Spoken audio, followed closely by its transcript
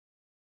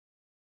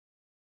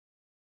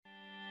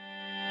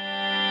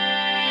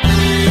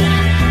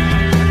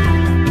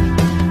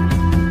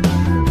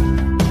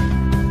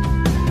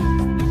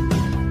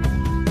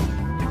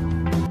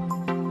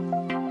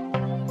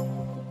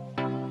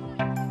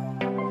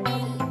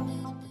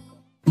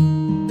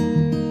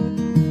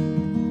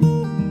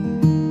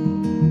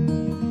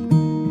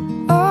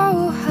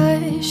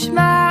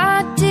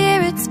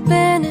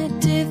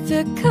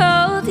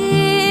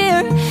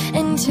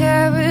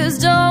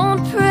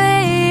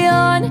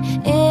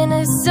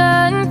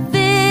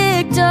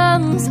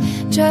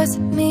Trust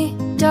me,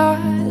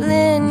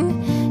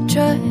 darling.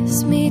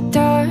 Trust me,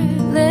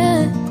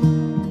 darling.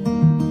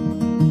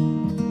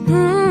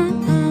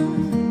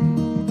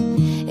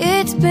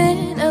 It's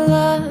been a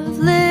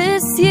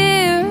loveless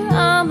year.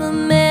 I'm a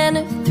man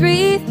of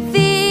three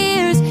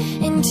fears: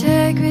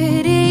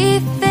 integrity,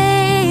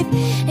 faith,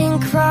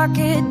 and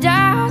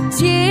crocodile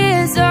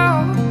tears.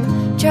 Oh,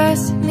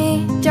 trust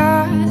me,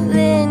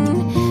 darling.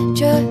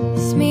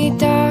 Trust me,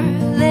 darling.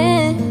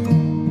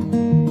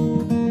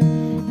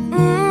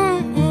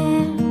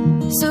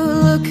 So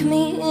look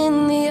me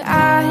in the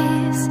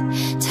eyes,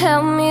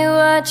 tell me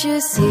what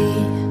you see.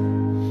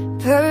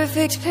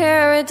 Perfect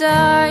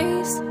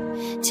paradise,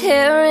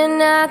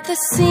 tearing at the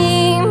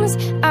seams.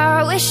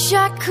 I wish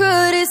I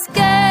could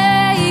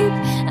escape.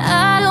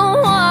 I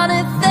don't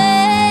wanna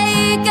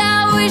think.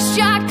 I wish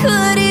I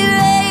could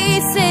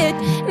erase it,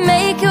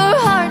 make your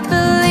heart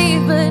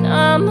believe, but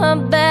I'm a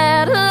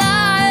bad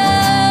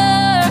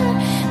liar,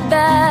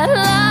 bad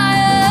liar.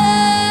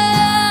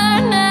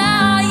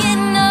 Now you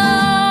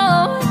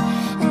know,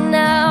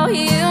 now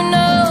you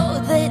know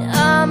that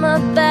I'm a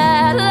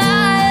bad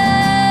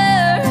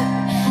liar,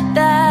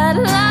 bad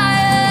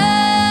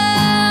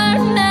liar.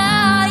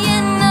 Now you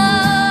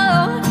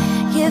know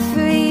you're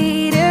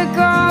free to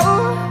go.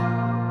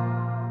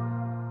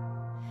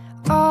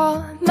 All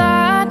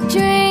my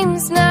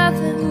dreams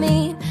never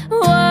mean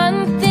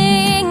one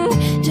thing,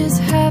 just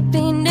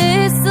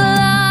happiness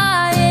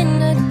lie in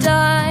a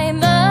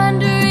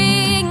diamond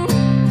ring.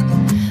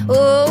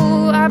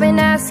 Oh, I've been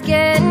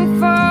asking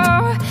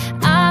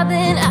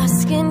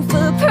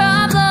for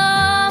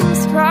problems,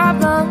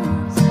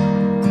 problems.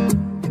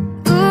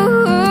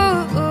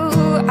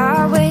 Ooh, I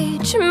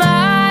wage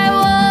my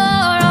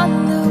war on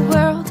the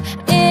world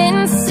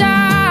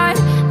inside.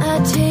 I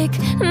take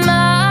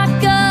my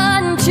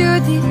gun to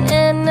the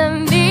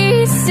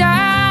enemy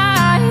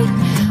side.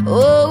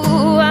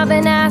 Oh, I've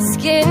been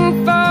asking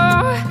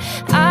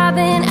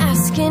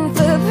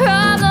for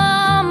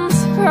problems,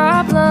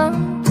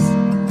 problems.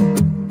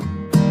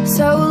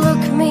 So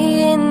look me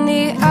in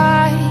the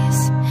eyes,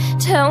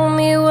 tell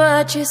me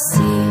what you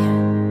see.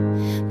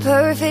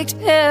 Perfect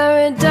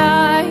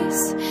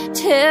paradise,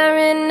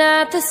 tearing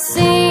at the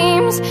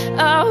seams.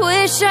 I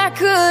wish I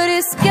could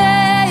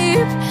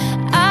escape.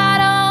 I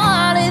don't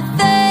wanna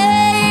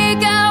think.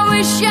 I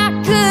wish I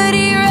could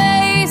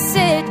erase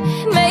it,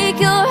 make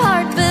your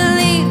heart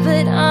believe,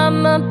 but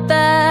I'm a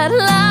bad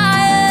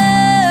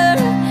liar,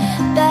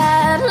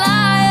 bad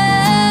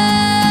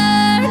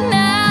liar.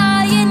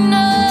 Now you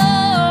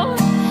know,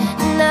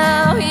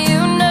 now you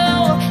know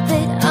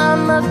that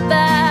I'm a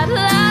bad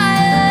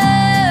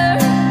liar,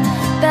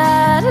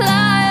 bad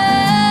liar.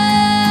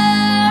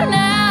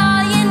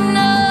 Now you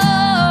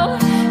know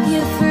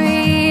you're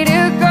free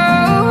to go.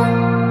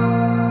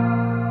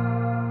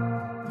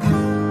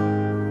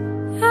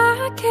 I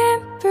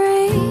can't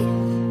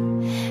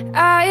breathe,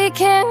 I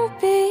can't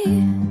be,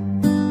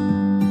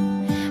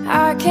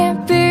 I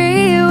can't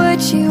be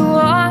what you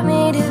want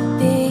me to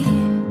be.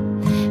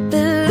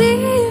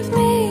 Believe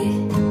me,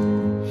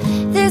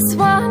 this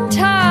one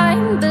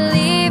time,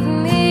 believe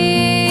me.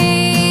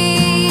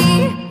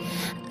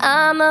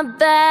 I'm a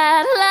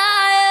bad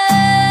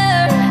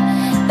liar,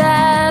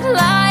 bad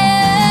liar.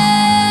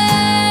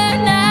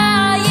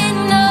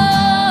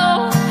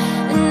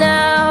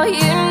 Now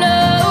you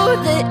know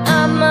that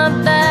I'm a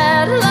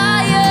bad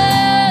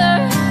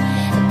liar,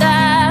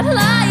 bad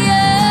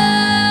liar.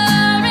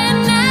 And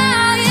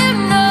now you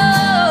know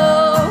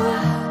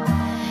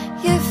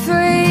you're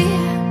free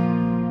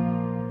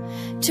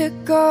to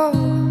go.